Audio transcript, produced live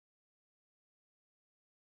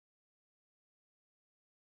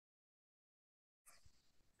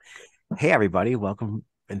Hey everybody, welcome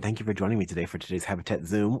and thank you for joining me today for today's Habitat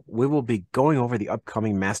Zoom. We will be going over the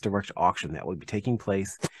upcoming MasterWorks auction that will be taking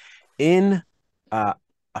place in uh,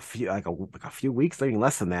 a few weeks, maybe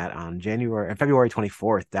less than that, on February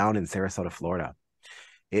 24th down in Sarasota, Florida.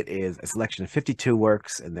 It is a selection of 52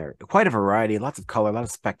 works, and they're quite a variety, lots of color, a lot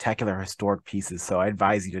of spectacular historic pieces. So I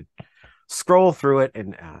advise you to scroll through it,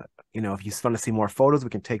 and if you just want to see more photos, we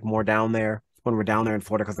can take more down there when we're down there in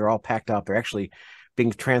Florida because they're all packed up. They're actually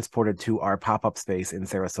being transported to our pop-up space in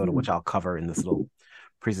Sarasota, which I'll cover in this little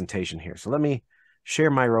presentation here. So let me share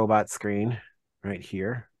my robot screen right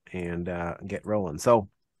here and get rolling. So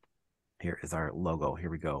here is our logo. Here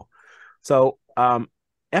we go. So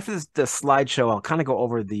after the slideshow, I'll kind of go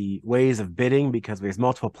over the ways of bidding because there's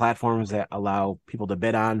multiple platforms that allow people to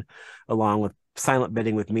bid on, along with silent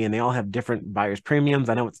bidding with me, and they all have different buyer's premiums.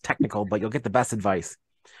 I know it's technical, but you'll get the best advice.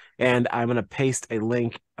 And I'm going to paste a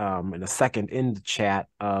link in a second in the chat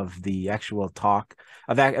of the actual talk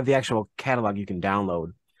of the actual catalog you can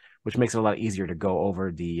download, which makes it a lot easier to go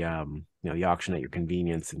over the the auction at your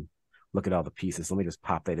convenience and look at all the pieces. Let me just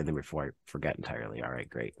pop that in there before I forget entirely. All right,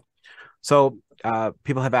 great. So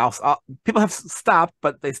people have stopped,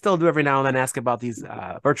 but they still do every now and then ask about these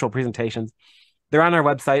virtual presentations. They're on our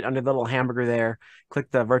website under the little hamburger there.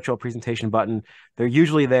 Click the virtual presentation button. They're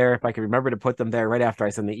usually there if I can remember to put them there right after I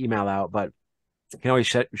send the email out, but you can always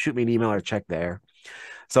shoot me an email or check there.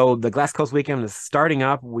 So the Glass Coast weekend is starting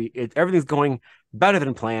up. Everything's going better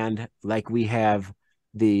than planned. Like we have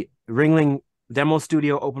the Ringling demo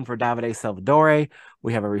studio open for Davide Salvatore.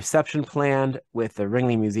 We have a reception planned with the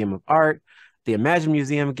Ringling Museum of Art, the Imagine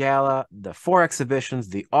Museum Gala, the 4 exhibitions,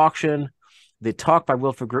 the auction, the talk by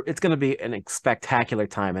Wilford Group. It's going to be an spectacular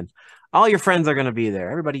time, and all your friends are going to be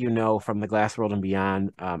there. Everybody you know from the glass world and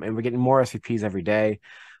beyond. And we're getting more SVPs every day.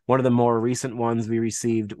 One of the more recent ones we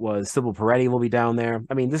received was Sybil Peretti will be down there.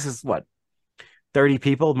 I mean, this is what, 30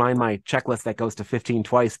 people? Mind my checklist that goes to 15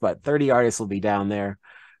 twice, but 30 artists will be down there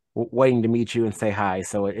waiting to meet you and say hi.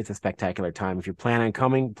 So it's a spectacular time. If you plan on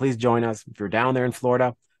coming, please join us. If you're down there in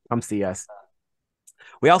Florida, come see us.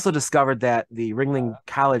 We also discovered that the Ringling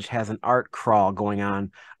College has an art crawl going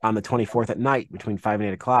on the 24th at night between 5 and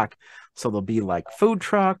 8 o'clock. So there'll be like food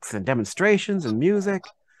trucks and demonstrations and music.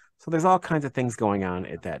 So there's all kinds of things going on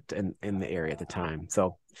at that in the area at the time.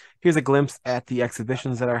 So here's a glimpse at the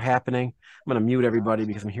exhibitions that are happening. I'm going to mute everybody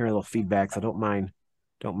because I'm hearing a little feedback, so don't mind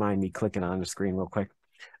me clicking on the screen real quick.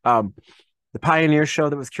 The Pioneer Show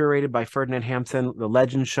that was curated by Ferdinand Hampson, the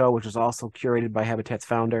Legend Show, which was also curated by Habitat's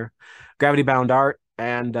founder, Gravity Bound Art,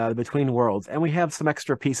 and Between Worlds. And we have some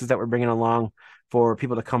extra pieces that we're bringing along for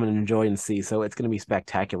people to come and enjoy and see. So it's going to be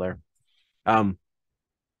spectacular.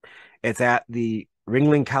 It's at the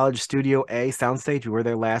Ringling College Studio A soundstage. We were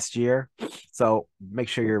there last year, so make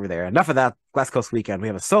sure you're over there. Enough of that Glass Coast weekend. We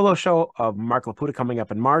have a solo show of Mark Laputa coming up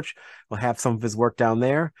in March. We'll have some of his work down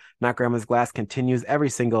there. Not Grandma's Glass continues every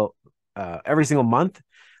single month.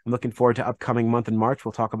 I'm looking forward to upcoming month in March.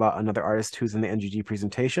 We'll talk about another artist who's in the NGG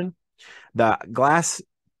presentation. The glass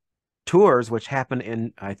tours, which happen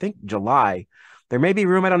in, I think, July. There may be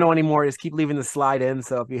room. I don't know anymore. Just keep leaving the slide in.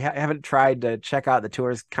 So if you haven't tried to check out the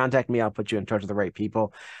tours, contact me. I'll put you in touch with the right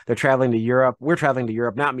people. They're traveling to Europe. We're traveling to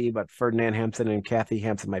Europe, not me, but Ferdinand Hampson and Kathy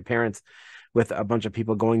Hampson, my parents, with a bunch of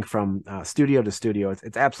people going from studio to studio.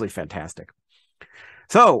 It's absolutely fantastic.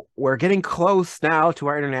 So we're getting close now to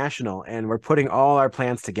our international, and we're putting all our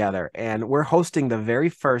plans together. And we're hosting the very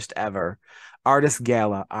first ever Artist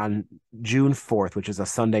Gala on June 4th, which is a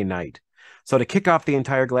Sunday night. So to kick off the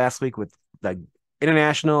entire Glass Week with the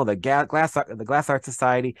International, the Glass Art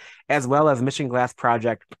Society, as well as Mission Glass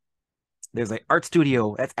Project, there's an art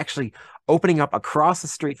studio that's actually opening up across the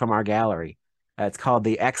street from our gallery. It's called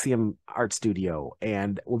the Axiom Art Studio,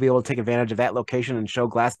 and we'll be able to take advantage of that location and show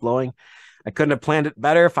glass blowing. I couldn't have planned it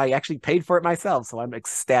better if I actually paid for it myself, so I'm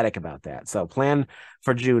ecstatic about that. So plan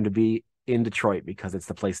for June to be in Detroit because it's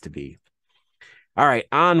the place to be. All right,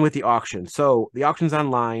 on with the auction. So the auction's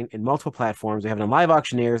online in multiple platforms. We have it on Live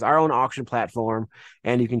Auctioneers, our own auction platform,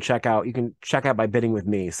 and you can check out by bidding with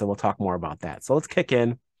me. So we'll talk more about that. So let's kick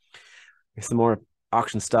in. Here's some more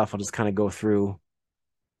auction stuff. I'll just kind of go through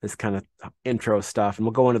this kind of intro stuff, and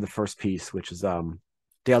we'll go into the first piece, which is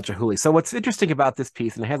Dale Chihuly. So what's interesting about this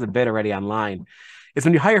piece, and it has a bid already online, is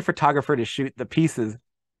when you hire a photographer to shoot the pieces,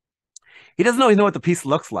 he doesn't always know what the piece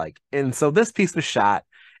looks like. And so this piece was shot.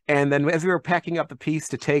 And then as we were packing up the piece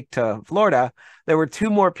to take to Florida, there were 2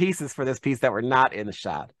 more pieces for this piece that were not in the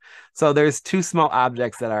shot. So there's 2 small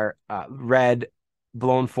objects that are red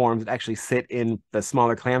blown forms that actually sit in the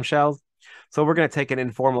smaller clamshells. So we're going to take an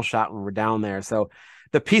informal shot when we're down there. So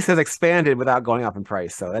the piece has expanded without going up in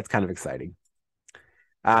price. So that's kind of exciting.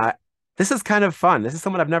 This is kind of fun. This is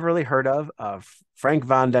someone I've never really heard of. Frank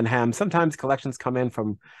van den Ham. Sometimes collections come in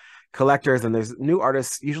from collectors, and there's new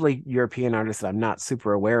artists, usually European artists that I'm not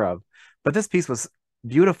super aware of. But this piece was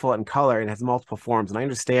beautiful in color and has multiple forms. And I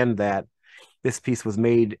understand that this piece was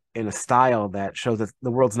made in a style that shows that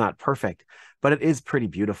the world's not perfect, but it is pretty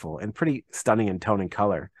beautiful and pretty stunning in tone and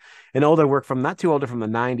color. An older work from not too older from the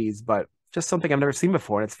 90s, but just something I've never seen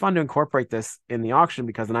before. And it's fun to incorporate this in the auction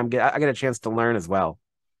because then I get a chance to learn as well.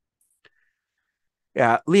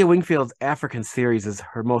 Yeah, Leah Wingfield's African series is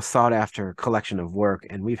her most sought after collection of work,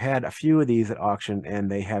 and we've had a few of these at auction, and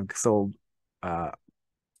they have uh,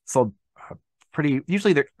 sold pretty.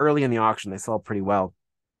 Usually, they're early in the auction; they sell pretty well.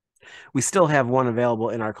 We still have one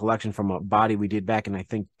available in our collection from a body we did back in I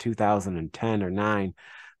think 2010 or 9,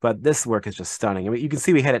 but this work is just stunning. I mean, you can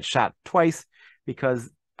see we had it shot twice because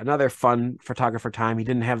another fun photographer time. He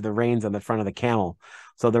didn't have the reins on the front of the camel,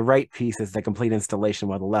 so the right piece is the complete installation,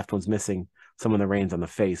 while the left one's missing some of the reins on the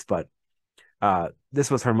face. But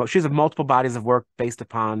this was her. She has multiple bodies of work based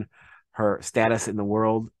upon her status in the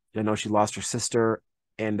world. I know she lost her sister,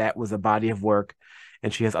 and that was a body of work.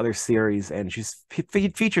 And she has other series, and she's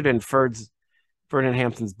featured in Ferdinand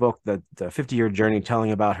Hampton's book, the 50-year journey,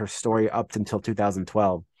 telling about her story up until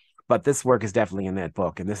 2012. But this work is definitely in that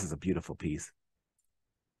book, and this is a beautiful piece.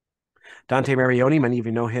 Dante Marioni, many of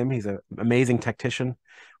you know him. He's an amazing tactician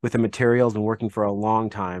with the materials and working for a long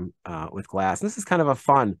time with glass. And this is kind of a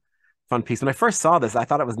fun piece. When I first saw this, I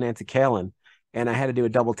thought it was Nancy Callan, and I had to do a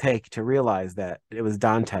double take to realize that it was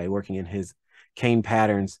Dante working in his cane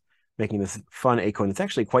patterns, making this fun acorn. It's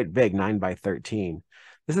actually quite big, 9 by 13.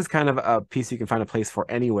 This is kind of a piece you can find a place for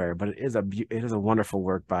anywhere, but it is a wonderful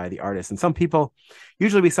work by the artist. And some people,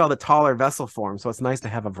 usually we sell the taller vessel form, so it's nice to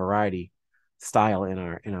have a variety style in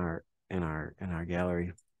our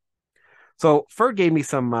gallery. So Ferd gave me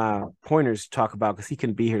some pointers to talk about because he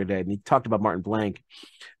couldn't be here today, and he talked about Martin Blank.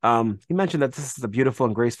 He mentioned that this is a beautiful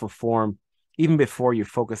and graceful form, even before you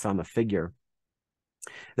focus on the figure.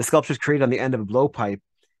 The sculpture is created on the end of a blowpipe,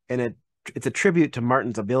 and it's a tribute to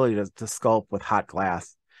Martin's ability to sculpt with hot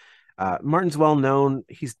glass. Martin's well known.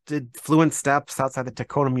 He's did Fluent Steps outside the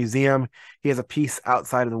Tacoma Museum. He has a piece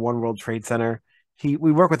outside of the One World Trade Center. We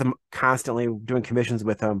work with him constantly, doing commissions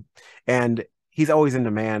with him, and he's always in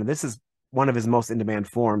demand. This is one of his most in-demand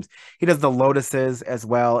forms. He does the lotuses as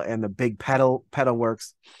well and the big petal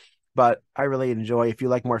works, but I really enjoy, if you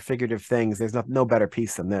like more figurative things, there's no better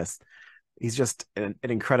piece than this. He's just an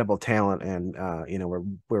incredible talent, and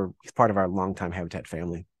he's part of our longtime Habitat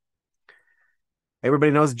family.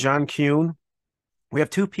 Everybody knows John Kuhn. We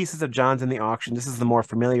have 2 pieces of John's in the auction. This is the more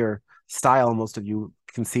familiar style. Most of you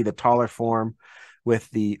can see the taller form with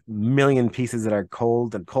the million pieces that are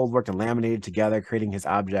cold worked and laminated together, creating his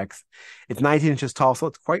objects. It's 19 inches tall, so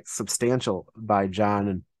it's quite substantial by John,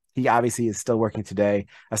 and he obviously is still working today.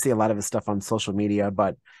 I see a lot of his stuff on social media,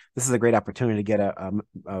 but this is a great opportunity to get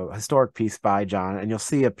a historic piece by John, and you'll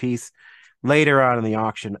see a piece later on in the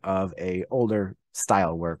auction of a older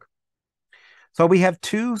style work. So we have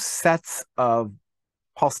 2 sets of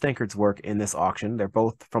Paul Stankert's work in this auction. They're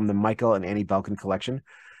both from the Michael and Annie Belkin collection,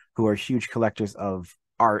 who are huge collectors of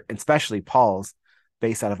art, and especially Paul's,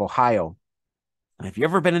 based out of Ohio. And if you've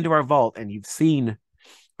ever been into our vault and you've seen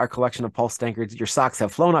our collection of Paul Stankerts, your socks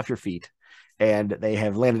have flown off your feet, and they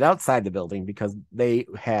have landed outside the building because they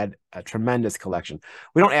had a tremendous collection.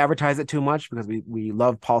 We don't advertise it too much because we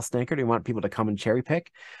love Paul Stankert. We want people to come and cherry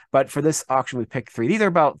pick. But for this auction, we picked 3. These are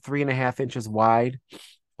about 3.5 inches wide.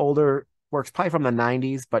 Older works, probably from the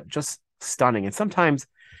 90s, but just stunning. And sometimes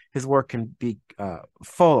his work can be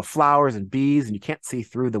full of flowers and bees, and you can't see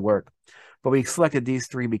through the work. But we selected these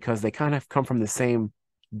 3 because they kind of come from the same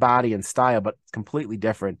body and style, but completely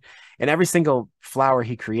different. And every single flower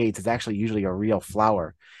he creates is actually usually a real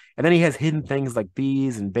flower. And then he has hidden things like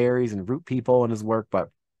bees and berries and root people in his work, but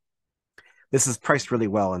this is priced really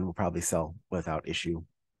well and will probably sell without issue.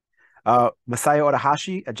 Masayo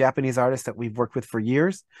Odahashi, a Japanese artist that we've worked with for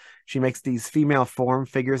years. She makes these female form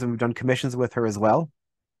figures, and we've done commissions with her as well.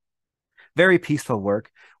 Very peaceful work.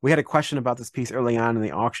 We had a question about this piece early on in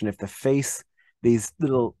the auction, if the face, these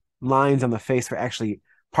little lines on the face were actually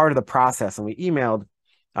part of the process. And we emailed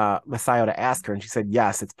Masayo to ask her, and she said,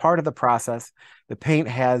 yes, it's part of the process. The paint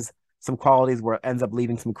has some qualities where it ends up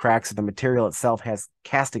leaving some cracks, so the material itself has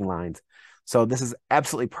casting lines. So this is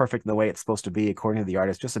absolutely perfect in the way it's supposed to be, according to the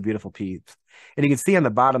artist. Just a beautiful piece. And you can see on the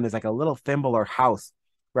bottom, there's like a little thimble or house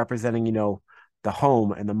representing, the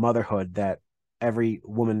home and the motherhood that every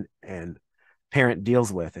woman and parent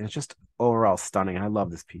deals with. And it's just overall stunning. I love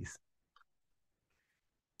this piece.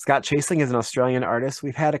 Scott Chasling is an Australian artist.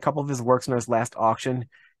 We've had a couple of his works in his last auction.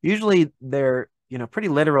 Usually they're pretty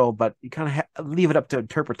literal, but you kind of leave it up to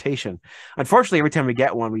interpretation. Unfortunately, every time we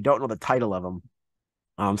get one, we don't know the title of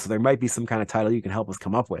them. So there might be some kind of title you can help us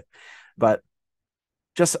come up with. But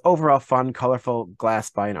just overall fun, colorful glass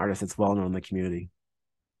by an artist that's well known in the community.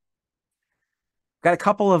 Got a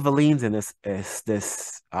couple of Valines in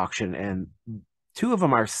this auction, and two of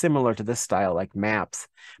them are similar to this style, like maps,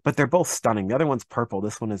 but they're both stunning. The other one's purple,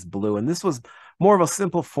 this one is blue, and this was more of a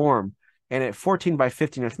simple form. And at 14 by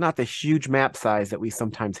 15, it's not the huge map size that we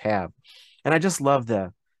sometimes have. And I just love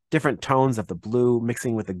the different tones of the blue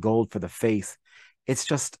mixing with the gold for the face. It's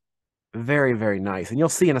just very, very nice. And you'll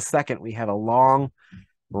see in a second, we have a long,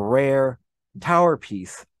 rare tower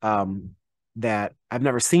piece that I've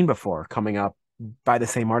never seen before coming up by the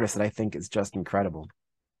same artist that I think is just incredible.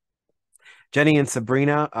 Jenny and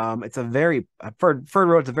Sabrina, it's a very, Ferd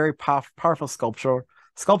Road's a very powerful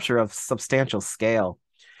sculpture of substantial scale.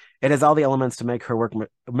 It has all the elements to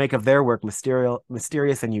make of their work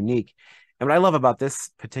mysterious and unique. And what I love about this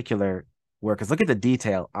particular work is look at the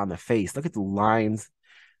detail on the face, look at the lines,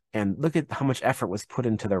 and look at how much effort was put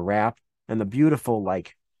into the wrap and the beautiful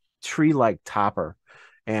like tree-like topper.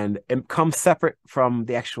 And it comes separate from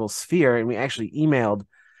the actual sphere. And we actually emailed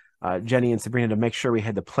Jenny and Sabrina to make sure we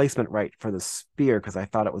had the placement right for the sphere, because I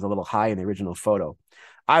thought it was a little high in the original photo.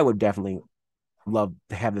 I would definitely love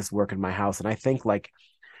to have this work in my house. And I think like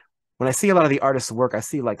when I see a lot of the artists' work, I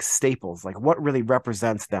see like staples, like what really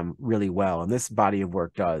represents them really well. And this body of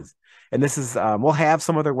work does. And this is, we'll have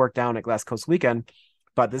some other work down at Glass Coast Weekend,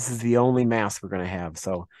 but this is the only mask we're going to have.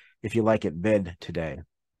 So if you like it, bid today.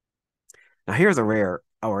 Now here's a rare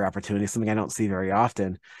opportunity, something I don't see very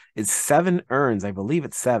often. It's 7 urns, I believe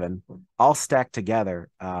it's 7, all stacked together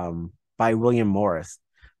by William Morris.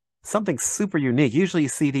 Something super unique. Usually you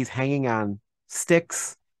see these hanging on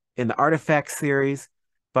sticks in the Artifact series,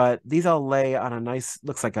 but these all lay on a nice,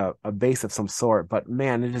 looks like a base of some sort, but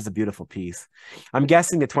man, it is a beautiful piece. I'm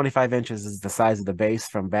guessing the 25 inches is the size of the base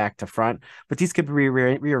from back to front, but these could be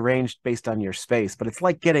rearranged based on your space. But it's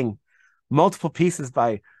like getting multiple pieces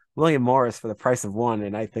by William Morris for the price of one,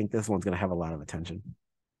 and I think this one's going to have a lot of attention.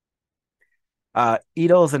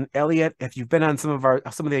 Edels and Elliot, if you've been on some of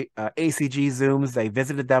the ACG Zooms, they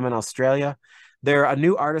visited them in Australia. They're a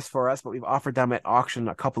new artist for us, but we've offered them at auction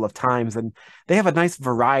a couple of times, and they have a nice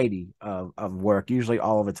variety of work. Usually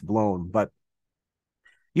all of it's blown, but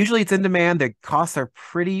usually it's in demand. The costs are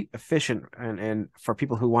pretty efficient, and for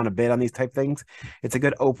people who want to bid on these type things, it's a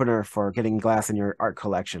good opener for getting glass in your art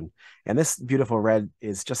collection. And this beautiful red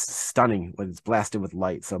is just stunning when it's blasted with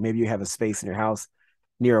light. So maybe you have a space in your house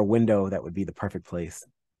near a window, that would be the perfect place.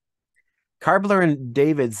 Karbler and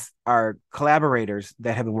Davids are collaborators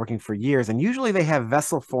that have been working for years, and usually they have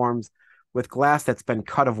vessel forms with glass that's been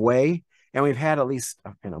cut away. And we've had at least,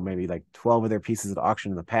 maybe like 12 of their pieces at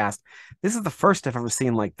auction in the past. This is the first I've ever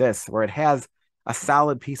seen like this, where it has a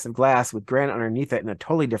solid piece of glass with granite underneath it in a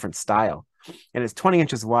totally different style. And it's 20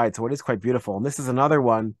 inches wide, so it is quite beautiful. And this is another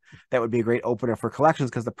one that would be a great opener for collections,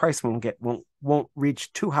 because the price won't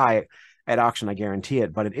reach too high at auction, I guarantee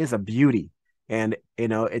it. But it is a beauty. And,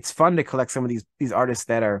 it's fun to collect some of these artists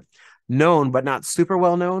that are known, but not super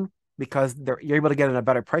well known, because you're able to get in a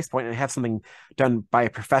better price point and have something done by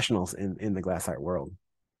professionals in the glass art world.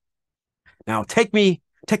 Now,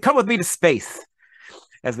 come with me to space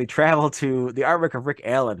as we travel to the artwork of Rick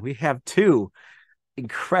Allen. We have 2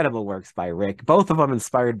 incredible works by Rick, both of them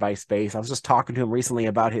inspired by space. I was just talking to him recently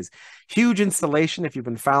about his huge installation. If you've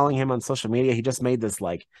been following him on social media, he just made this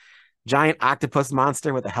like giant octopus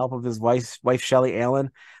monster with the help of his wife Shelley Allen.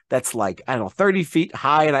 That's like, 30 feet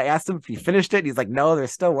high. And I asked him if he finished it. And he's like, no, they're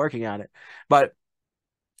still working on it. But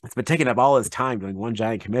it's been taking up all his time doing one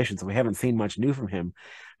giant commission, so we haven't seen much new from him.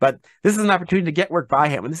 But this is an opportunity to get work by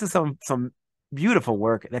him. And this is some beautiful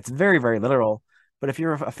work that's very, very literal. But if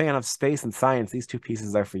you're a fan of space and science, these 2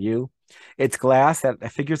 pieces are for you. It's glass, a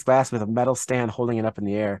figure's glass with a metal stand holding it up in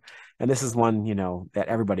the air. And this is one, that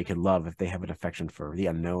everybody could love if they have an affection for the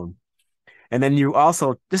unknown. And then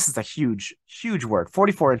this is a huge, huge work,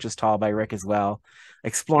 44 inches tall by Rick as well,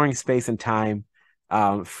 exploring space and time.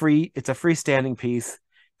 It's a freestanding piece.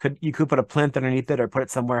 You could put a plinth underneath it or put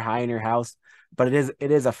it somewhere high in your house, but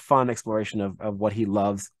it is a fun exploration of what he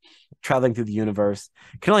loves, traveling through the universe.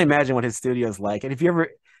 Can only imagine what his studio is like. And if you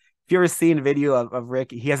ever seen a video of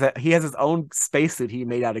Rick, he has his own spacesuit he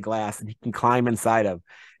made out of glass and he can climb inside of.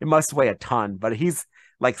 It must weigh a ton, but he's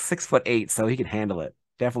like 6'8", so he can handle it.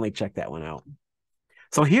 Definitely check that one out.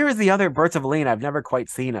 So here is the other Bertolini I've never quite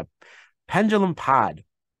seen, a pendulum pod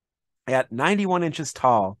at 91 inches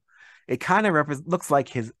tall. It kind of looks like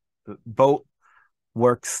his boat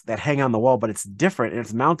works that hang on the wall, but it's different, and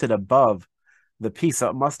it's mounted above the piece, so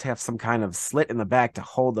it must have some kind of slit in the back to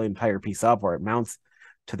hold the entire piece up, or it mounts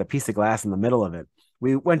to the piece of glass in the middle of it.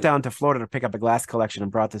 We went down to Florida to pick up a glass collection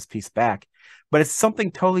and brought this piece back, but it's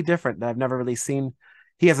something totally different that I've never really seen.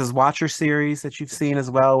 He has his Watcher series that you've seen as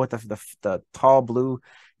well, with the tall blue,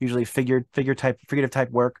 usually figurative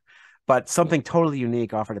type work, but something totally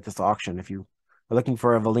unique offered at this auction. If you are looking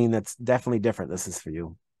for a Valine that's definitely different, this is for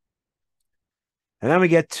you. And then we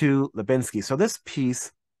get to Libensky. So this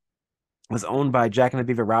piece was owned by Jack and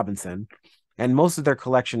Aviva Robinson, and most of their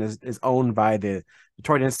collection is owned by the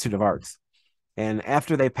Detroit Institute of Arts. And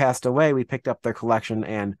after they passed away, we picked up their collection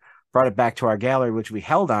and brought it back to our gallery, which we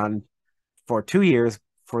held on for 2 years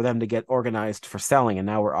for them to get organized for selling, and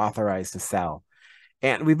now we're authorized to sell.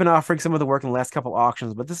 And we've been offering some of the work in the last couple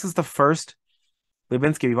auctions, but this is the first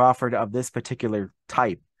Libensky we've offered of this particular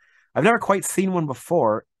type. I've never quite seen one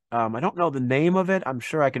before. I don't know the name of it. I'm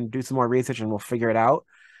sure I can do some more research and we'll figure it out.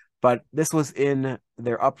 But this was in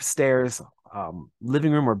their upstairs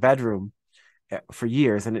living room or bedroom for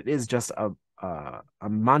years, and it is just a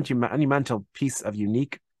monumental piece of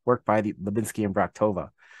unique work by the Libensky and Brychtova.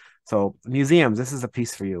 So museums, this is a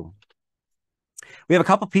piece for you. We have a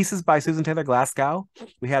couple pieces by Susan Taylor Glasgow.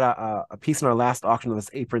 We had a piece in our last auction of this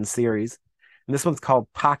apron series, and this one's called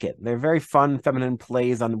Pocket. They're very fun, feminine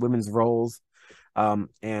plays on women's roles,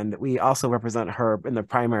 and we also represent her in the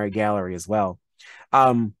primary gallery as well.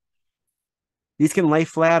 These can lay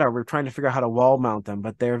flat, or we're trying to figure out how to wall mount them,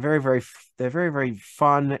 but they're very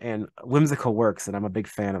fun and whimsical works, and I'm a big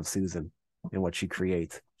fan of Susan and what she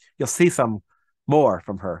creates. You'll see some more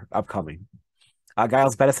from her upcoming.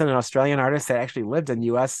 Giles Bedison, an Australian artist that actually lived in the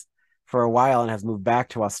U.S. for a while and has moved back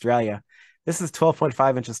to Australia. This is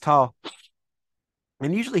 12.5 inches tall,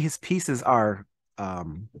 and usually his pieces are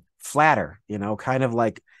flatter, kind of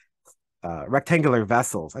like rectangular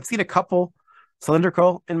vessels. I've seen a couple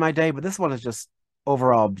cylindrical in my day, but this one is just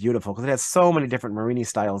overall beautiful because it has so many different Marini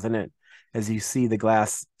styles in it. As you see the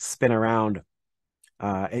glass spin around,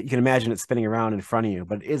 you can imagine it spinning around in front of you,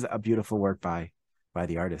 but it is a beautiful work by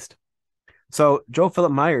the artist. So Joe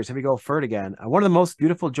Philip Myers, here we go, Ferd again. One of the most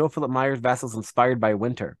beautiful Joe Philip Myers vessels inspired by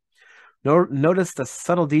winter. Notice the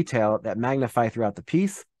subtle detail that magnify throughout the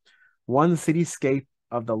piece. One cityscape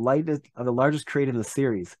of the largest created in the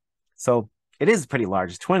series. So it is pretty large.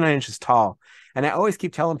 It's 29 inches tall. And I always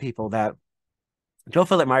keep telling people that Joe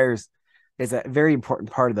Philip Myers is a very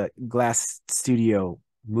important part of the glass studio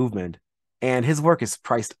movement. And his work is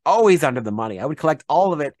priced always under the money. I would collect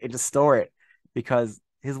all of it and just store it because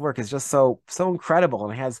his work is just so incredible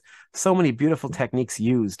and has so many beautiful techniques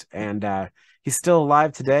used. And he's still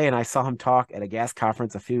alive today. And I saw him talk at a gas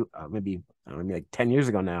conference maybe like 10 years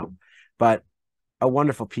ago now. But a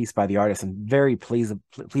wonderful piece by the artist and very pleasing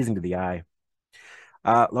to the eye.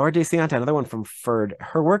 Laura De Cianta, another one from Ferd.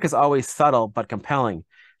 Her work is always subtle but compelling.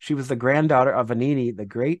 She was the granddaughter of Vanini, the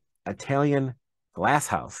great Italian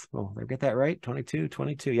glasshouse. Oh, did I get that right?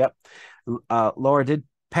 22. Yep. Laura did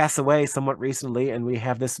pass away somewhat recently, and we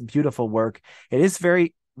have this beautiful work. It is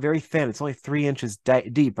very, very thin. It's only 3 inches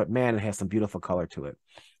deep, but man, it has some beautiful color to it.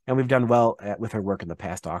 And we've done well with her work in the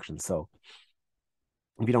past auctions. So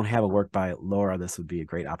if you don't have a work by Laura, this would be a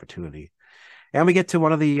great opportunity. And we get to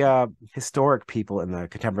one of the historic people in the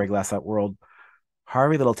contemporary glass art world,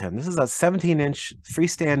 Harvey Littleton. This is a 17-inch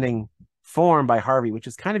freestanding form by Harvey, which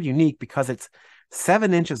is kind of unique because it's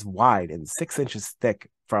 7 inches wide and 6 inches thick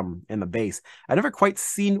in the base. I've never quite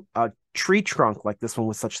seen a tree trunk like this one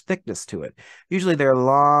with such thickness to it. Usually they're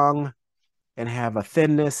long and have a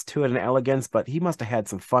thinness to it and elegance, but he must have had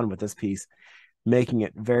some fun with this piece, making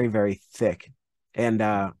it very, very thick. And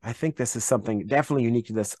I think this is something definitely unique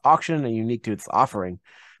to this auction and unique to its offering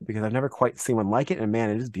because I've never quite seen one like it. And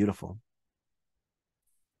man, it is beautiful.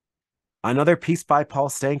 Another piece by Paul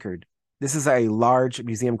Stankard. This is a large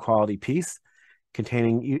museum quality piece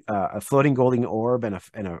containing a floating golden orb and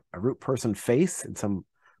a root person face and some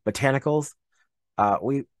botanicals.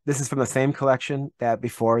 This is from the same collection that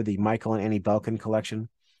before, the Michael and Annie Belkin collection.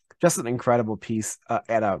 Just an incredible piece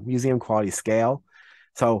at a museum quality scale.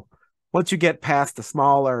 So once you get past the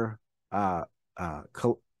smaller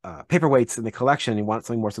paperweights in the collection, you want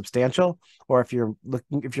something more substantial, or if you're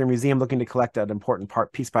a museum looking to collect an important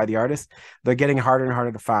piece by the artist, they're getting harder and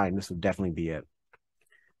harder to find. This would definitely be it.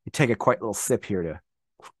 You take a quite little sip here to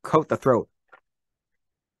coat the throat.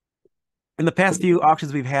 In the past few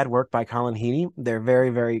auctions, we've had work by Colin Heaney. They're very,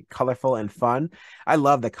 very colorful and fun. I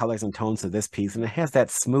love the colors and tones of this piece, and it has that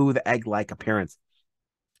smooth egg-like appearance.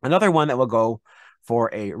 Another one that will go for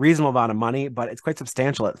a reasonable amount of money, but it's quite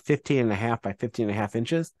substantial at 15.5 by 15.5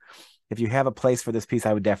 inches. If you have a place for this piece,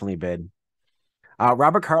 I would definitely bid.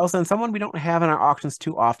 Robert Carlson, someone we don't have in our auctions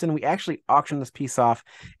too often. We actually auctioned this piece off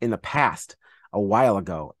in the past a while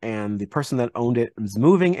ago, and the person that owned it was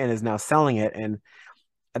moving and is now selling it. And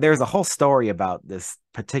there's a whole story about this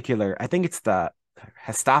particular, I think it's the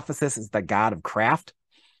Hephaestus is the god of craft,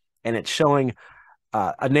 and it's showing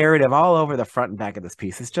a narrative all over the front and back of this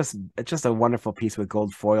piece. It's just a wonderful piece with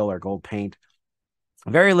gold foil or gold paint.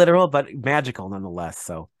 Very literal, but magical nonetheless.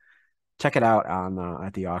 So check it out on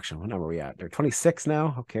at the auction. What number are we at? They're 26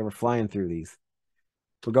 now. Okay, we're flying through these.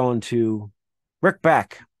 We're going to Rick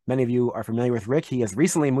Beck. Many of you are familiar with Rick. He has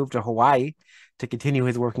recently moved to Hawaii to continue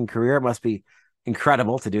his working career. It must be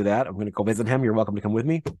incredible to do that. I'm going to go visit him. You're welcome to come with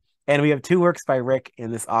me. And we have 2 works by Rick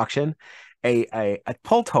in this auction. A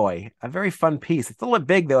pull toy, a very fun piece. It's a little bit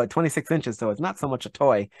big though, at 26 inches, so it's not so much a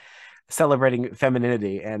toy, celebrating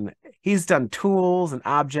femininity. And he's done tools and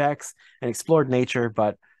objects and explored nature,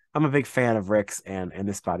 but I'm a big fan of Rick's and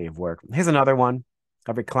this body of work. Here's another one,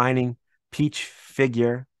 a reclining peach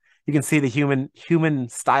figure. You can see the human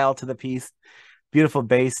style to the piece. Beautiful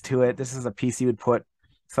base to it. This is a piece you would put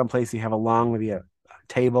someplace you have along, maybe a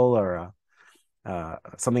table or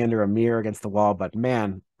something under a mirror against the wall. But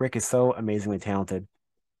man, Rick is so amazingly talented,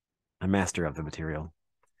 a master of the material.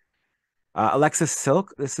 Alexis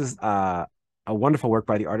Silk. This is a wonderful work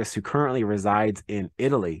by the artist who currently resides in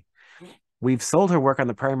Italy. We've sold her work on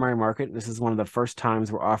the primary market. This is one of the first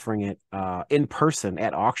times we're offering it in person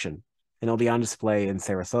at auction, and it'll be on display in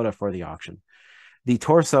Sarasota for the auction. The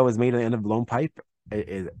torso is made at the end of blown pipe. It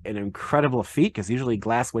is an incredible feat because usually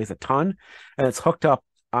glass weighs a ton, and it's hooked up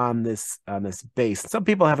on this base. Some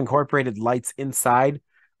people have incorporated lights inside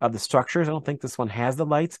of the structures. I don't think this one has the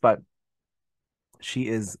lights, but she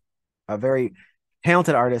is a very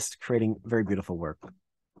talented artist creating very beautiful work.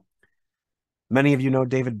 Many of you know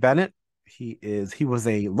David Bennett. He was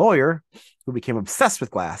a lawyer who became obsessed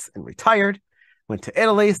with glass and retired, went to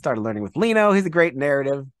Italy, started learning with Lino. He's a great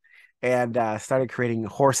narrative, and started creating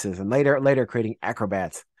horses and later creating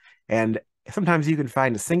acrobats. And sometimes you can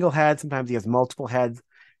find a single head, sometimes he has multiple heads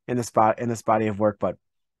in this body of work. But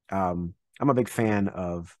I'm a big fan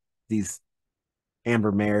of these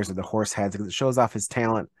amber mares or the horse heads because it shows off his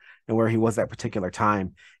talent and where he was at that particular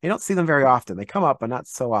time. You don't see them very often. They come up, but not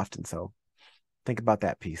so often. So think about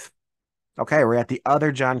that piece. Okay, we're at the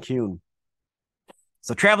other John Kuhn.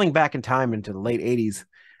 So traveling back in time into the late 80s,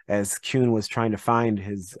 as Kuhn was trying to find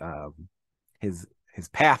his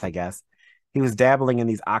path, I guess, he was dabbling in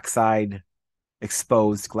these oxide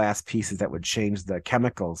exposed glass pieces that would change the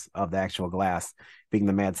chemicals of the actual glass, being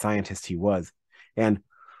the mad scientist he was. And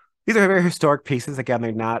these are very historic pieces. Again,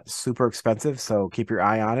 they're not super expensive, so keep your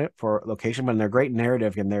eye on it for location, but they're great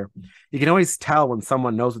narrative, and you can always tell when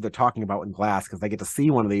someone knows what they're talking about in glass because they get to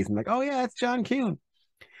see one of these and like, oh yeah, it's John Kuhn.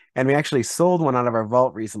 And we actually sold one out of our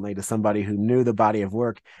vault recently to somebody who knew the body of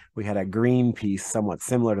work. We had a green piece somewhat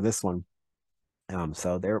similar to this one.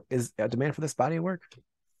 So there is a demand for this body of work.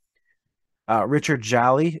 Richard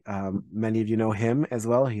Jolly, many of you know him as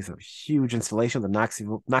well. He's a huge installation of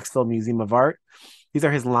the Knoxville Museum of Art. These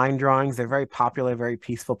are his line drawings. They're very popular, very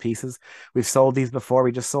peaceful pieces. We've sold these before.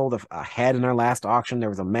 We just sold a head in our last auction. There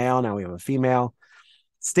was a male. Now we have a female.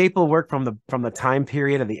 Staple work from the time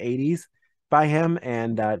period of the 80s by him,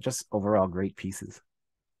 and just overall great pieces.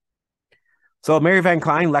 So Mary Van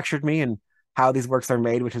Klein lectured me and how these works are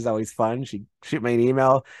made, which is always fun. She shoot me an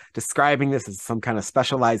email describing this as some kind of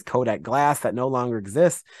specialized Kodak glass that no longer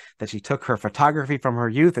exists, that she took her photography from her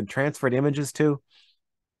youth and transferred images to.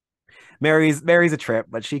 Mary's a trip,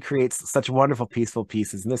 but she creates such wonderful, peaceful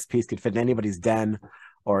pieces. And this piece could fit in anybody's den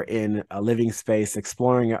or in a living space,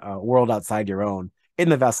 exploring a world outside your own in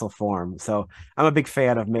the vessel form. So I'm a big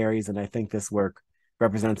fan of Mary's, and I think this work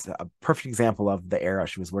represents a perfect example of the era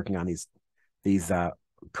she was working on, these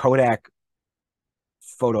Kodak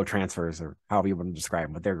photo transfers, or however you want to describe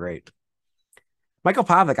them, but they're great. Michael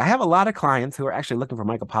Pavlik. I have a lot of clients who are actually looking for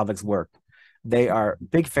Michael Pavlik's work. They are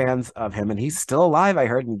big fans of him, and he's still alive, I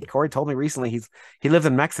heard. And Corey told me recently he lives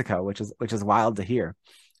in Mexico, which is wild to hear.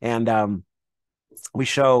 And we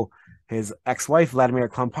show his ex-wife, Vladimir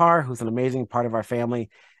Klampar, who's an amazing part of our family,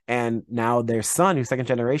 and now their son, who's second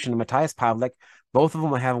generation, Matthias Pavlik. Both of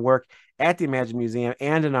them have work at the Imagine Museum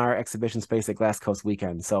and in our exhibition space at Glass Coast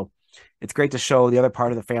Weekend. So it's great to show the other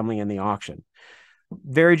part of the family in the auction.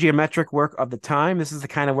 Very geometric work of the time. This is the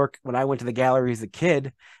kind of work when I went to the gallery as a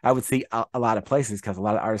kid, I would see a lot of places because a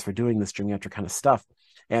lot of artists were doing this geometric kind of stuff.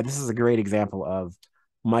 And this is a great example of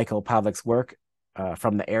Michael Pavlik's work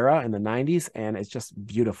from the era in the 90s, and it's just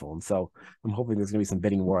beautiful. And so I'm hoping there's going to be some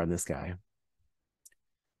bidding war on this guy.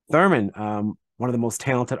 Thurman, one of the most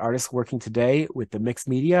talented artists working today with the mixed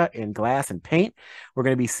media in glass and paint. We're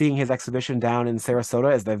going to be seeing his exhibition down in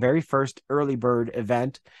Sarasota as the very first early bird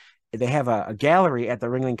event. They have a gallery at the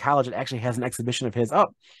Ringling College that actually has an exhibition of his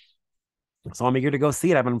up. So I'm eager to go see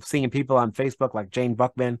it. I've been seeing people on Facebook like Jane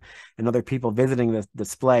Buckman and other people visiting this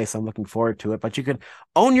display, so I'm looking forward to it. But you can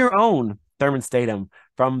own your own Thurman Statham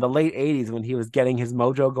from the late 80s when he was getting his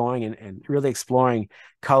mojo going and really exploring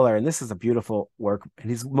color. And this is a beautiful work. And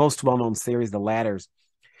his most well-known series, The Ladders.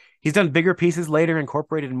 He's done bigger pieces later,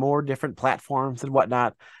 incorporated more different platforms and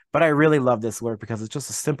whatnot. But I really love this work because it's just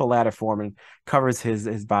a simple ladder form and covers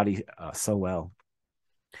his body so well.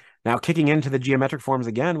 Now, kicking into the geometric forms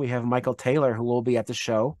again, we have Michael Taylor, who will be at the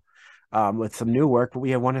show with some new work. But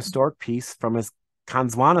we have one historic piece from his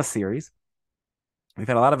Kanzwana series. We've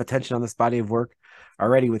had a lot of attention on this body of work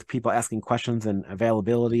already with people asking questions and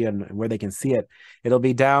availability and where they can see it. It'll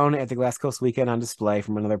be down at the Glass Coast Weekend on display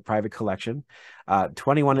from another private collection.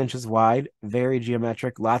 21 inches wide, very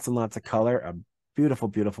geometric, lots and lots of color, a beautiful,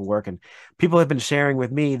 beautiful work. And people have been sharing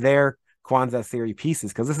with me their Kwanzaa series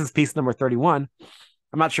pieces because this is piece number 31.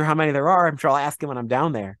 I'm not sure how many there are. I'm sure I'll ask him when I'm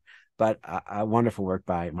down there, but a wonderful work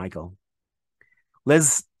by Michael.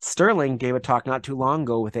 Liz Sterling gave a talk not too long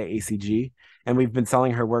ago with AACG, and we've been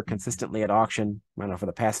selling her work consistently at auction, I don't know, for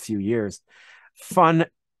the past few years. Fun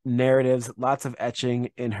narratives, lots of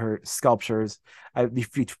etching in her sculptures.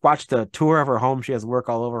 If you watch the tour of her home, she has work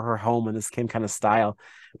all over her home in this same kind of style.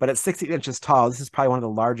 But at 60 inches tall, this is probably one of the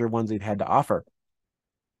larger ones we've had to offer.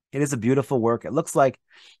 It is a beautiful work. It looks like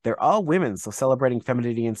they're all women, so celebrating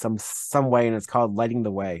femininity in some way, and it's called Lighting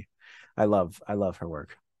the Way. I love her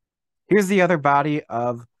work. Here's the other body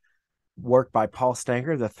of work by Paul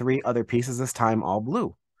Stanker, the 3 other pieces, this time all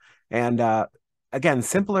blue. And again,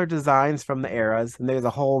 simpler designs from the eras, and there's a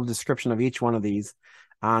whole description of each one of these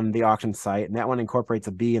on the auction site, and that one incorporates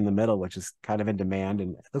a bee in the middle, which is kind of in demand,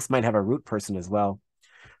 and this might have a root person as well.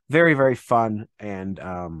 Very, very fun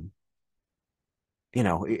and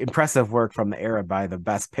impressive work from the era by the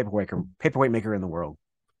best paperweight maker in the world.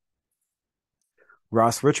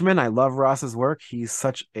 Ross Richmond, I love Ross's work. He's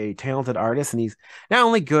such a talented artist, and he's not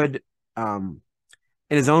only good in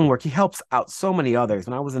his own work, he helps out so many others.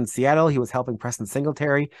 When I was in Seattle, he was helping Preston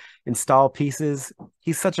Singletary install pieces.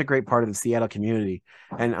 He's such a great part of the Seattle community,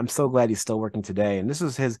 and I'm so glad he's still working today. And this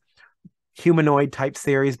is his humanoid type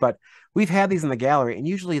series, but we've had these in the gallery, and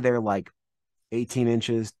usually they're like 18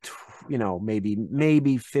 inches,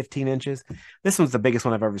 maybe 15 inches. This one's the biggest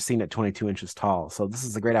one I've ever seen at 22 inches tall. So this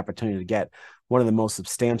is a great opportunity to get one of the most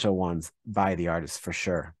substantial ones by the artist for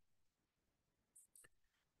sure.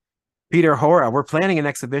 Peter Hora, we're planning an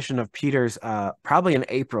exhibition of Peter's probably in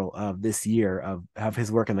April of this year of his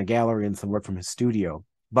work in the gallery and some work from his studio.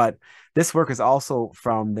 But this work is also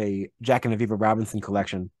from the Jack and Aviva Robinson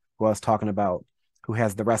collection, who I was talking about, who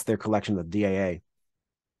has the rest of their collection of DAA.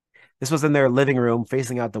 This was in their living room,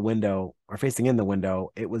 facing out the window or facing in the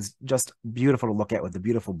window. It was just beautiful to look at with the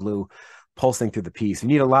beautiful blue pulsing through the piece. You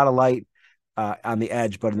need a lot of light on the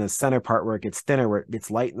edge, but in the center part where it gets thinner, where it gets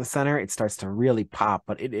light in the center, it starts to really pop.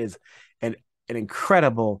 But it is an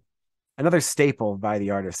incredible, another staple by the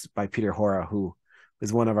artist, by Peter Hora, who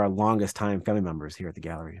is one of our longest time family members here at the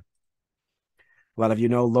gallery. A lot of you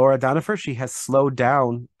know Laura Donifer. She has slowed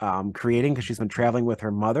down creating because she's been traveling with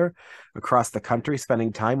her mother across the country,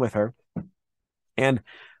 spending time with her. And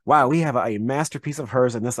wow, we have a masterpiece of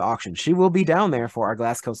hers in this auction. She will be down there for our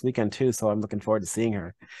Glass Coast weekend too, so I'm looking forward to seeing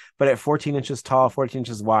her. But at 14 inches tall, 14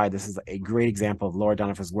 inches wide, this is a great example of Laura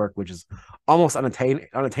Donifer's work, which is almost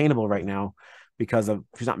unattainable right now because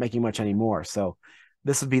she's not making much anymore. So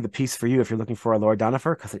this would be the piece for you if you're looking for a Laura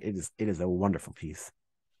Donifer, because it is a wonderful piece.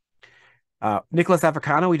 Nicholas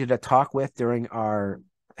Africano, we did a talk with during our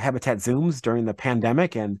Habitat Zooms during the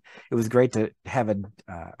pandemic, and it was great to have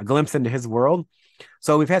a glimpse into his world.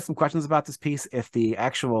 So we've had some questions about this piece, if the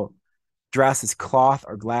actual dress is cloth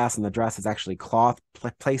or glass, and the dress is actually cloth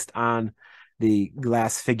placed on the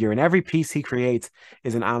glass figure. And every piece he creates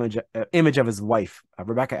is an image of his wife,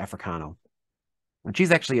 Rebecca Africano. And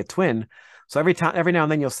she's actually a twin. So every now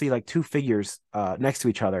and then you'll see like 2 figures next to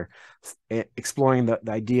each other, exploring the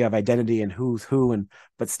idea of identity and who's who,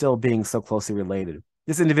 but still being so closely related.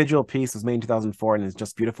 This individual piece was made in 2004 and is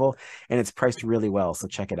just beautiful, and it's priced really well, so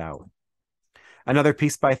check it out. Another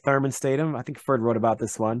piece by Thurman Statham. I think Ferd wrote about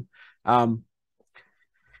this one.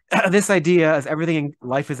 This idea is everything in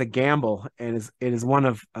life is a gamble, and it is one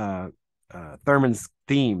of Thurman's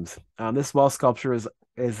themes. This wall sculpture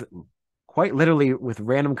is quite literally with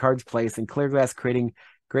random cards placed in clear glass, creating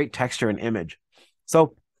great texture and image.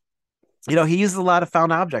 So, he uses a lot of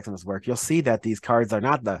found objects in his work. You'll see that these cards are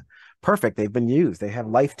not the perfect. They've been used. They have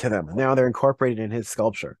life to them. Now they're incorporated in his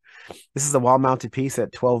sculpture. This is a wall-mounted piece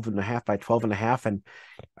at 12.5 by 12.5, and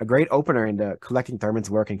a great opener into collecting Thurman's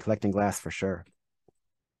work and collecting glass for sure.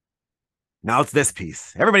 Now it's this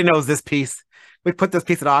piece. Everybody knows this piece. We put this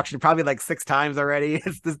piece at auction probably like 6 times already.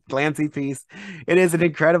 It's this Glancy piece. It is an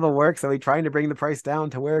incredible work. So we're trying to bring the price down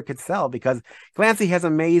to where it could sell, because Glancy has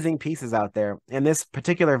amazing pieces out there. And this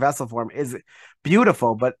particular vessel form is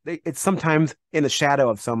beautiful, but it's sometimes in the shadow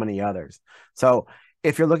of so many others. So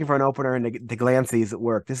if you're looking for an opener in the Glancy's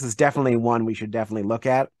work, this is definitely one we should definitely look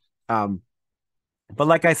at. But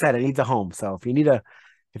like I said, it needs a home. So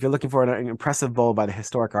if you're looking for an impressive bowl by the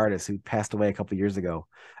historic artist who passed away a couple of years ago,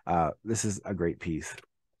 this is a great piece.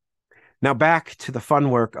 Now back to the fun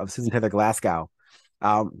work of Susan Taylor Glasgow.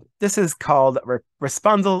 This is called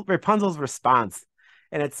Rapunzel's Response.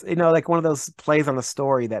 And it's, like one of those plays on the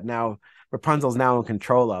story that now Rapunzel's now in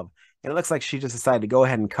control of. And it looks like she just decided to go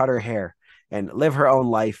ahead and cut her hair and live her own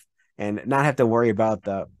life and not have to worry about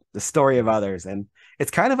the story of others. And it's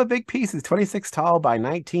kind of a big piece. It's 26 tall by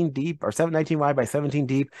 19 deep, or 19 wide by 17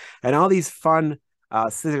 deep. And all these fun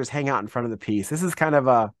scissors hang out in front of the piece. This is kind of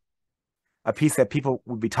a piece that people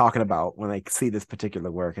would be talking about when they see this particular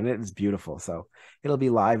work. And it is beautiful. So it'll be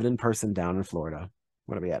live and in person down in Florida.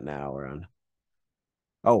 What are we at now? We're on.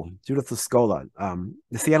 Oh, Judith Lascola.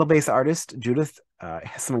 The Seattle-based artist, Judith,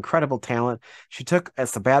 has some incredible talent. She took a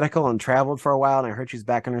sabbatical and traveled for a while, and I heard she's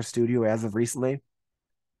back in her studio as of recently.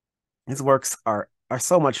 His works are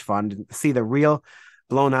so much fun to see the real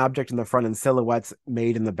blown object in the front and silhouettes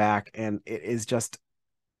made in the back. And it is just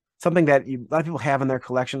something that a lot of people have in their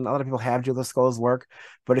collection. A lot of people have Judith Lascola's work,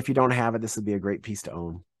 but if you don't have it, this would be a great piece to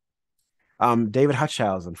own. David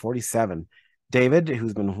Hutchhausen, 47. David,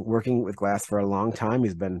 who's been working with glass for a long time,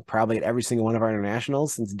 he's been probably at every single one of our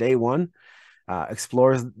internationals since day one,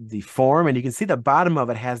 explores the form, and you can see the bottom of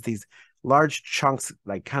it has these large chunks,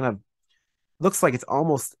 like kind of looks like it's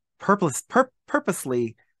almost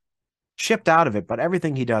purposely chipped out of it, but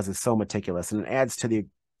everything he does is so meticulous, and it adds to the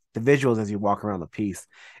visuals as you walk around the piece.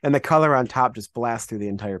 And the color on top just blasts through the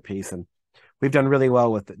entire piece. And we've done really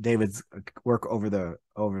well with David's work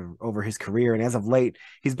over his career, and as of late,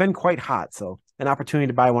 he's been quite hot. So an opportunity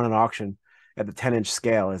to buy one at auction at the 10-inch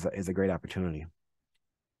scale is a great opportunity.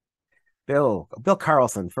 Bill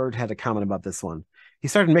Carlson, Ferd had a comment about this one. He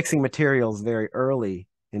started mixing materials very early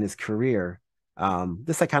in his career.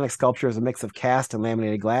 This iconic sculpture is a mix of cast and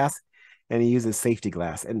laminated glass, and he uses safety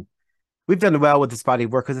glass. And we've done well with this body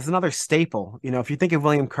of work because it's another staple. If you think of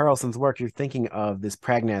William Carlson's work, you're thinking of this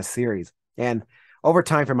Pragnaz series. And over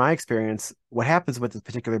time, from my experience, what happens with this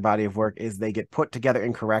particular body of work is they get put together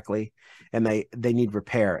incorrectly, and they need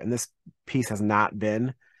repair. And this piece has not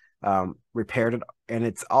been repaired, and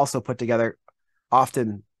it's also put together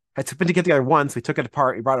often. It's been together once. We took it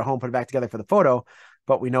apart, we brought it home, put it back together for the photo,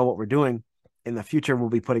 but we know what we're doing. In the future, we'll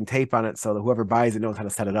be putting tape on it so that whoever buys it knows how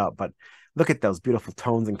to set it up. But look at those beautiful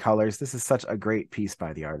tones and colors. This is such a great piece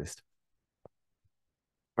by the artist.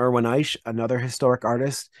 Erwin Eisch, another historic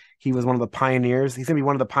artist. He was one of the pioneers. He's going to be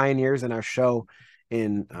one of the pioneers in our show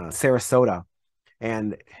in Sarasota.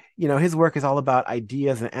 And, his work is all about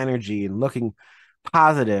ideas and energy and looking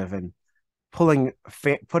positive and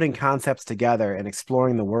putting concepts together and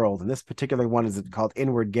exploring the world. And this particular one is called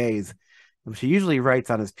Inward Gaze, which he usually writes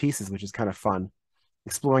on his pieces, which is kind of fun,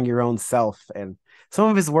 exploring your own self. And some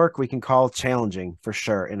of his work we can call challenging for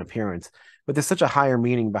sure in appearance, but there's such a higher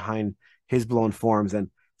meaning behind his blown forms. And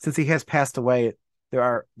since he has passed away,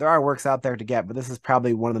 there are works out there to get, but this is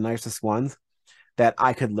probably one of the nicest ones that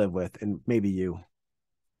I could live with, and maybe you.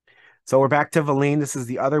 So we're back to Valine. This is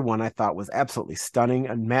the other one I thought was absolutely stunning,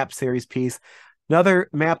 a map series piece. Another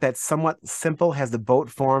map that's somewhat simple, has the boat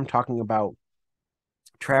form, talking about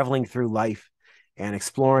traveling through life and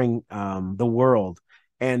exploring the world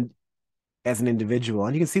and as an individual.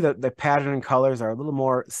 And you can see that the pattern and colors are a little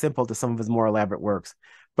more simple to some of his more elaborate works,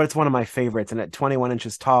 but it's one of my favorites. And at 21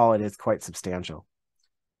 inches tall, it is quite substantial.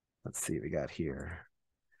 Let's see what we got here.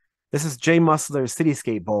 This is Jay Musler's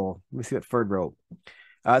Cityscape Bowl. Let me see what Ferd wrote.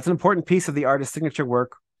 It's an important piece of the artist's signature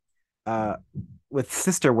work with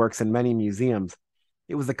sister works in many museums.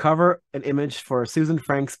 It was the cover and image for Susan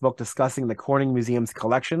Frank's book discussing the Corning Museum's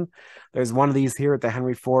collection. There's one of these here at the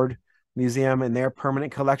Henry Ford Museum in their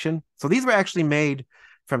permanent collection. So these were actually made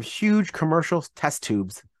from huge commercial test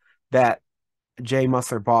tubes that Jay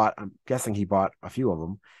Musler bought. I'm guessing he bought a few of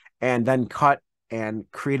them, and then cut and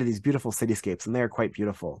created these beautiful cityscapes, and they're quite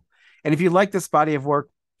beautiful. And if you like this body of work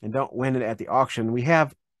and don't win it at the auction, we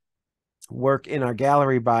have work in our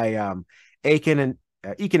gallery by Ekin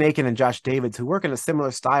and Josh Davids, who work in a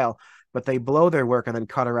similar style, but they blow their work and then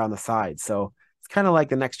cut around the sides. So it's kind of like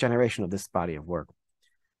the next generation of this body of work.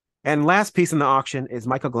 And last piece in the auction is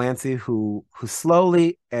Michael Glancy, who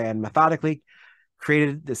slowly and methodically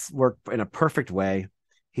created this work in a perfect way.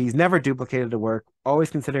 He's never duplicated the work,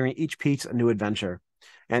 always considering each piece a new adventure.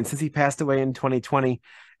 And since he passed away in 2020,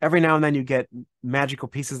 every now and then you get magical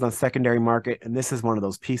pieces on the secondary market, and this is one of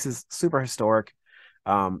those pieces, super historic.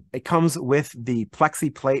 It comes with the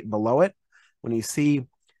plexi plate below it. When you see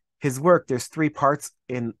his work, there's 3 parts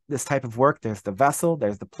in this type of work. There's the vessel,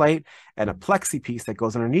 there's the plate, and a plexi piece that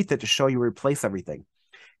goes underneath it to show you replace everything.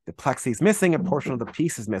 The plexi is missing, a portion of the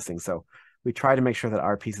piece is missing. So we try to make sure that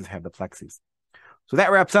our pieces have the plexis. So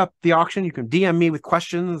that wraps up the auction. You can DM me with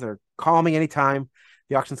questions or call me anytime.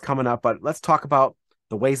 The auction's coming up, but let's talk about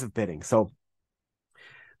the ways of bidding. So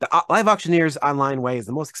the Live Auctioneers online way is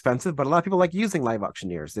the most expensive, but a lot of people like using Live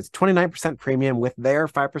Auctioneers. It's 29% premium with their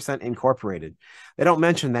 5% incorporated. They don't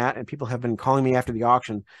mention that, and people have been calling me after the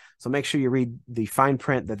auction. So make sure you read the fine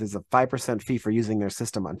print that there's a 5% fee for using their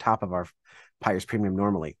system on top of our buyer's premium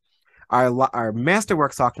normally. Our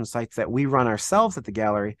MasterWorks auction sites that we run ourselves at the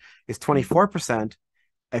gallery is 24%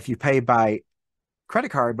 if you pay by credit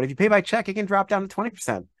card, but if you pay by check, it can drop down to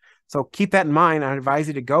 20%. So keep that in mind. I advise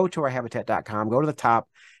you to go to our habitat.com, go to the top,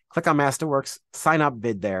 click on MasterWorks, sign up,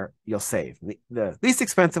 bid there. You'll save. The least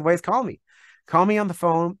expensive way is call me. Call me on the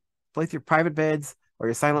phone, place your private bids or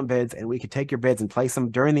your silent bids, and we can take your bids and place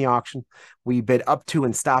them during the auction. We bid up to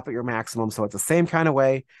and stop at your maximum. So it's the same kind of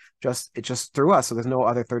way, it's just through us. So there's no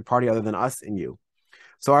other third party other than us and you.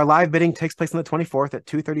 So our live bidding takes place on the 24th at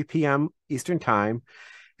 2:30 p.m. Eastern time.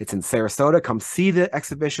 It's in Sarasota. Come see the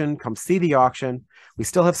exhibition. Come see the auction. We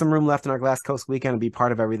still have some room left in our Glass Coast weekend and be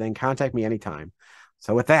part of everything. Contact me anytime.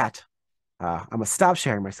 So with that, I'm going to stop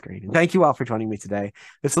sharing my screen. And thank you all for joining me today.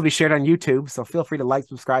 This will be shared on YouTube, so feel free to like,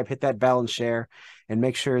 subscribe, hit that bell, and share. And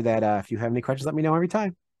make sure that if you have any questions, let me know every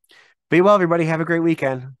time. Be well, everybody. Have a great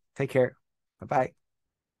weekend. Take care. Bye-bye.